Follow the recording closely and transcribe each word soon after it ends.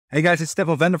Hey guys, it's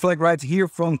Stefan Vandervleck right here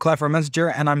from Clever Messenger,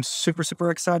 and I'm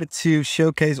super excited to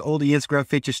showcase all the Instagram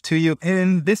features to you.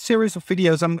 In this series of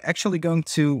videos, I'm actually going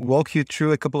to walk you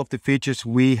through a couple of the features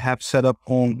we have set up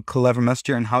on Clever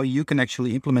Messenger and how you can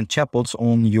actually implement chatbots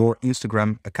on your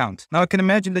Instagram account. Now, I can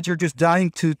imagine that you're just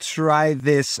dying to try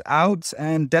this out,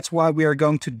 and that's why we are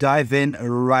going to dive in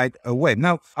right away.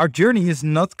 Now, our journey is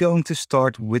not going to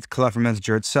start with Clever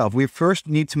Messenger itself. We first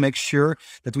need to make sure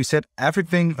that we set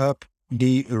everything up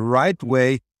the right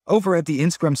way over at the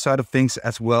Instagram side of things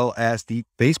as well as the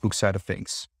Facebook side of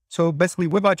things. So basically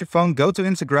whip out your phone, go to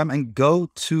Instagram and go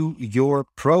to your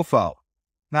profile.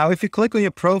 Now, if you click on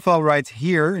your profile right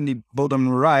here in the bottom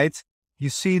right, you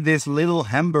see this little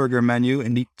hamburger menu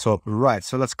in the top right.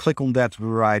 So let's click on that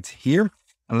right here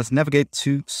and let's navigate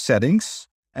to settings.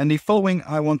 And the following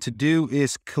I want to do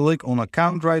is click on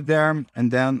account right there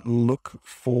and then look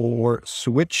for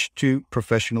switch to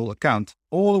professional account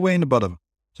all the way in the bottom.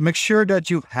 So make sure that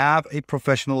you have a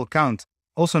professional account,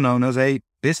 also known as a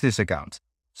business account.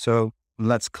 So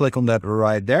let's click on that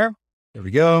right there. There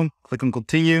we go. Click on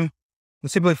continue.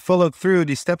 Let's simply follow through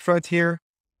the steps right here.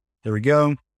 There we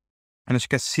go. And as you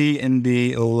can see in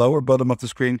the lower bottom of the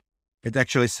screen, it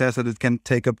actually says that it can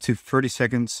take up to 30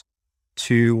 seconds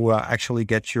to actually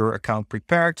get your account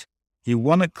prepared. You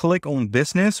want to click on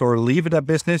business or leave it at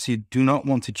business. You do not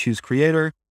want to choose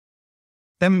creator.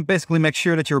 Then basically make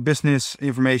sure that your business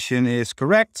information is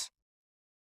correct.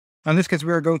 In this case,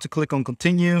 we are going to click on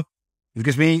continue. It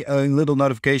gives me a little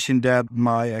notification that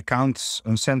my accounts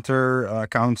center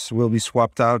accounts will be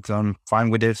swapped out. I'm fine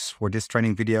with this for this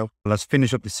training video. Let's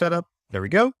finish up the setup. There we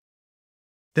go.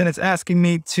 Then it's asking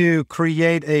me to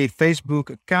create a Facebook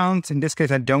account. In this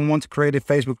case, I don't want to create a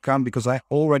Facebook account because I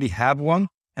already have one.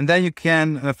 And then you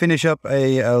can finish up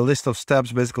a list of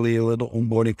steps, basically a little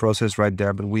onboarding process right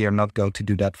there, but we are not going to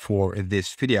do that for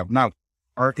this video. Now,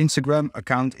 our Instagram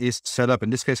account is set up, in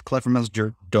this case, Clever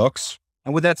Messenger Docs.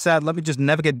 And with that said, let me just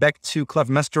navigate back to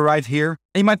Clever Messenger right here.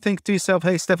 And you might think to yourself,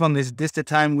 hey, Stefan, is this the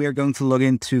time we are going to log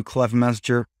into Clever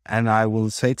Messenger? And I will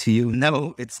say to you,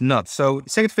 no, it's not. So the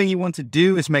second thing you want to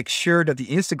do is make sure that the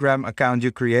Instagram account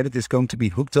you created is going to be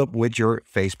hooked up with your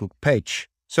Facebook page.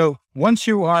 So once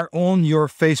you are on your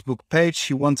Facebook page,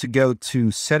 you want to go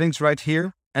to settings right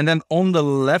here. And then on the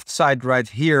left side right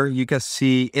here, you can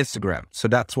see Instagram. So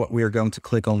that's what we are going to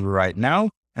click on right now.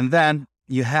 And then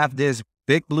you have this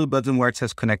big blue button where it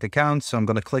says connect account. So I'm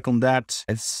going to click on that.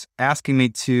 It's asking me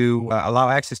to allow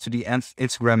access to the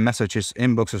Instagram messages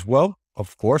inbox as well.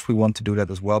 Of course, we want to do that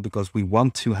as well because we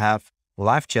want to have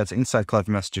live chats inside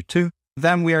Clever Messenger too.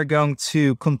 Then we are going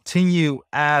to continue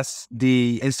as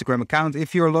the Instagram account.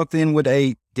 If you're logged in with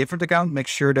a different account, make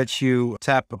sure that you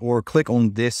tap or click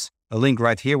on this link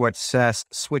right here where it says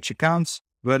switch accounts.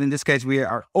 But in this case, we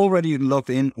are already logged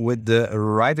in with the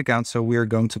right account. So we are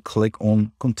going to click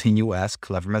on continue as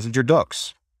Clever Messenger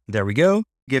Docs. There we go.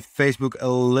 Give Facebook a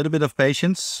little bit of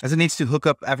patience as it needs to hook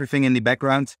up everything in the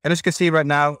background. And as you can see right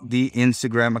now, the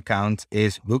Instagram account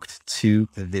is hooked to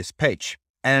this page.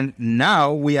 And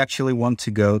now we actually want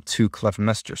to go to Clever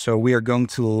Messenger. So we are going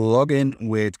to log in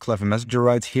with Clever Messenger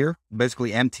right here.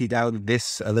 Basically emptied out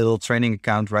this little training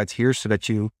account right here so that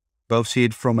you both see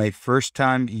it from a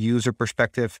first-time user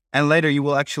perspective. And later you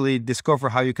will actually discover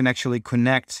how you can actually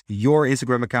connect your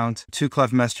Instagram account to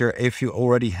Clever Messenger if you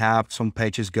already have some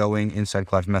pages going inside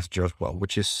Clever Messenger as well,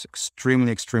 which is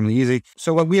extremely easy.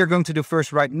 So what we are going to do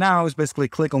first right now is basically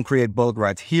click on create bot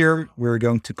right here. We're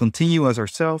going to continue as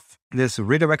ourselves. This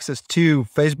redirects us to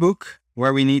Facebook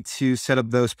where we need to set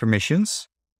up those permissions.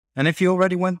 And if you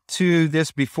already went to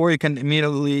this before, you can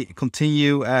immediately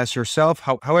continue as yourself.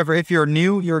 However, if you're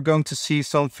new, you're going to see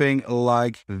something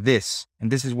like this.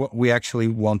 And this is what we actually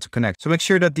want to connect. So make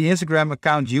sure that the Instagram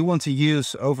account you want to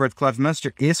use over at Clever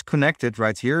Messenger is connected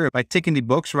right here by ticking the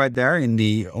box right there on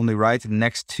the right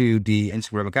next to the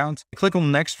Instagram account. Click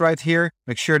on next right here.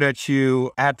 Make sure that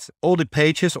you add all the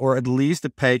pages or at least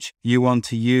the page you want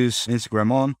to use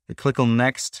Instagram on. You click on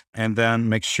next and then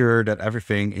make sure that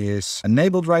everything is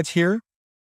enabled right here.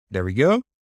 There we go.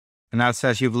 And now it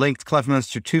says you've linked Clever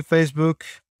Messenger to Facebook.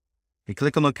 You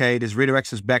click on OK. This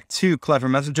redirects us back to Clever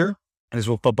Messenger. And this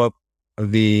will pop up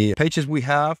the pages we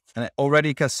have. And I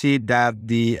already can see that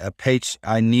the page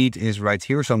I need is right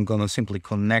here. So I'm going to simply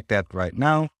connect that right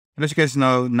now. And as you guys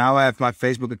know, now I have my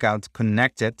Facebook account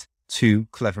connected to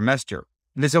Clever Messenger.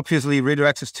 And this obviously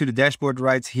redirects us to the dashboard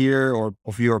right here or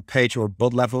of your page or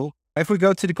bot level. If we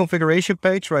go to the configuration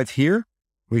page right here,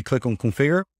 we click on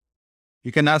configure.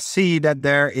 You can now see that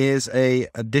there is a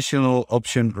additional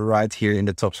option right here in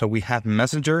the top. So we have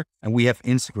Messenger and we have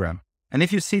Instagram. And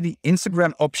if you see the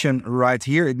Instagram option right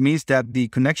here, it means that the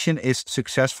connection is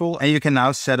successful and you can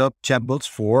now set up chatbots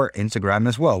for Instagram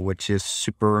as well, which is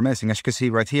super amazing. As you can see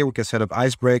right here, we can set up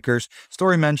icebreakers,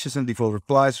 story mentions, and default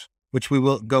replies, which we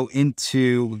will go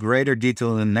into greater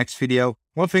detail in the next video.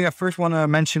 One thing I first want to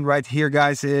mention right here,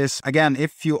 guys, is again,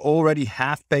 if you already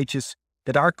have pages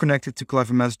that are connected to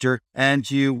Clever Messenger and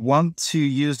you want to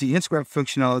use the Instagram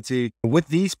functionality with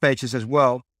these pages as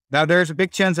well, now there's a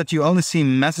big chance that you only see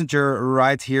Messenger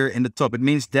right here in the top. It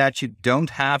means that you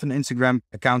don't have an Instagram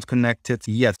account connected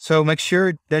yet. So make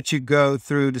sure that you go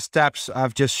through the steps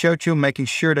I've just showed you, making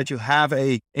sure that you have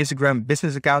a Instagram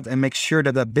business account and make sure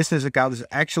that that business account is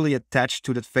actually attached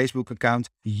to that Facebook account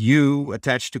you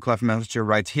attach to Clever Messenger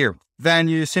right here. Then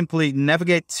you simply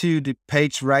navigate to the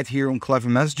page right here on Clever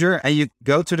Messenger and you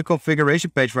go to the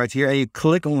configuration page right here and you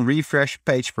click on refresh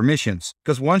page permissions.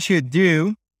 Because once you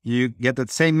do, you get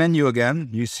that same menu again.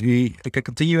 You see, you can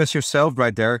continue as yourself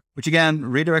right there, which again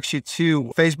redirects you to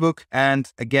Facebook.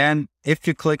 And again, if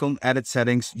you click on edit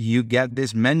settings, you get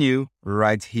this menu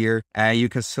right here and you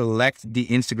can select the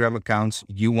Instagram accounts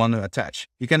you want to attach.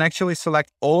 You can actually select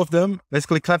all of them.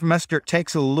 Basically, Clever Messenger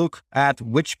takes a look at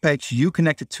which page you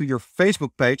connected to your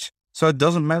Facebook page. So it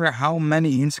doesn't matter how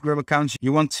many Instagram accounts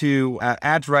you want to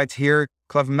add right here.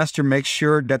 Clever Messenger makes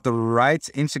sure that the right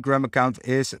Instagram account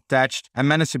is attached and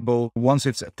manageable once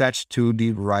it's attached to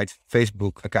the right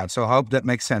Facebook account. So I hope that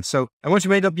makes sense. So and once you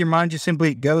made up your mind, you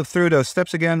simply go through those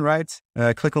steps again, right?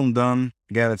 Click on done.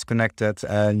 Again, it's connected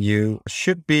and you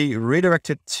should be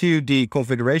redirected to the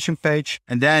configuration page.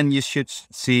 And then you should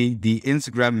see the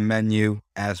Instagram menu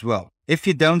as well. If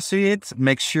you don't see it,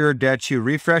 make sure that you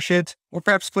refresh it or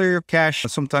perhaps clear your cache.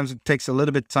 Sometimes it takes a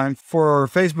little bit of time for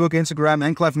Facebook, Instagram,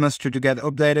 and Clever Messenger to get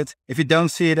updated. If you don't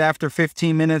see it after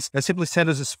 15 minutes, then simply send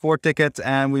us a support ticket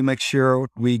and we make sure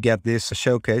we get this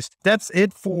showcased. That's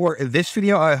it for this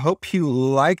video. I hope you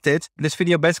liked it. This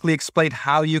video basically explained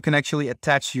how you can actually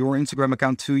attach your Instagram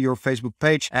account to your Facebook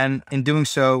page and in doing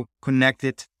so, connect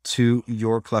it to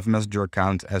your Clever Messenger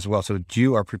account as well, so that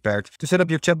you are prepared to set up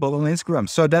your chatbot on Instagram.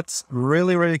 So that's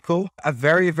really, really cool. A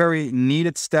very, very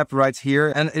needed step right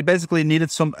here. And it basically needed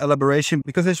some elaboration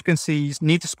because as you can see, you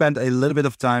need to spend a little bit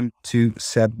of time to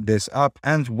set this up.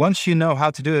 And once you know how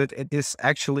to do it, it is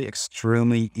actually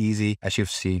extremely easy, as you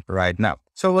see right now.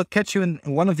 So we'll catch you in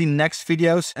one of the next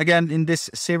videos. Again, in this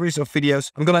series of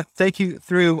videos, I'm going to take you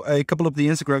through a couple of the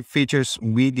Instagram features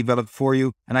we developed for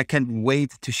you. And I can't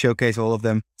wait to showcase all of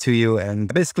them to you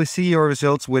and basically see your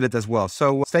results with it as well.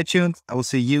 So stay tuned. I will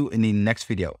see you in the next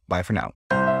video. Bye for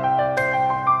now.